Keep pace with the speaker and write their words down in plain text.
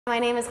My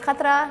name is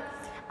Khadra.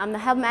 I'm the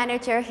hub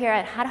manager here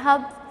at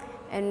Hub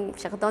and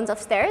Shakadon's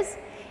upstairs.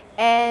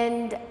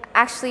 And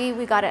actually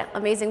we got an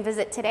amazing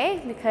visit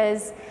today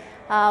because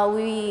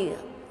we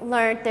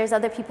learned there's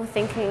other people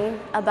thinking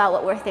about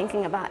what we're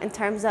thinking about in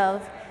terms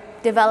of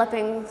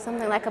developing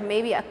something like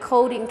maybe a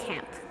coding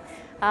camp.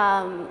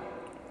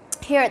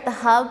 Here at the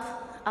Hub,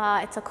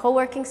 it's a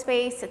co-working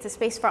space, it's a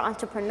space for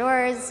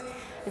entrepreneurs,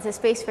 it's a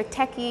space for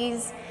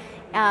techies.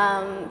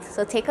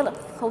 So take a look,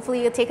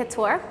 hopefully you'll take a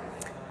tour.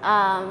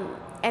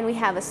 And we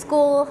have a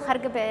school,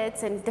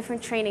 Hargeisa, and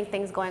different training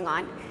things going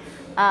on.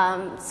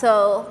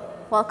 So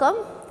welcome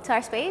to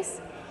our space.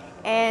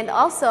 And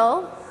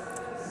also,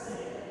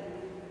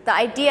 the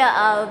idea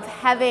of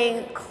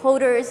having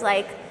coders,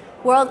 like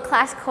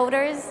world-class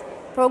coders,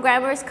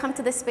 programmers come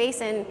to the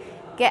space and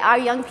get our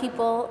young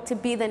people to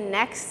be the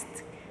next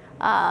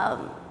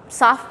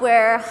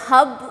software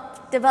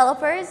hub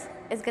developers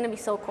is going to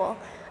be so cool.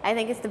 I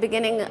think it's the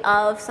beginning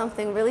of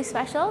something really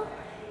special.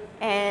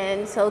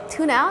 And so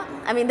tune out.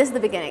 I mean, this is the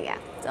beginning, yeah.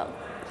 So,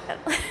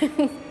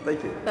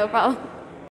 thank you. No problem.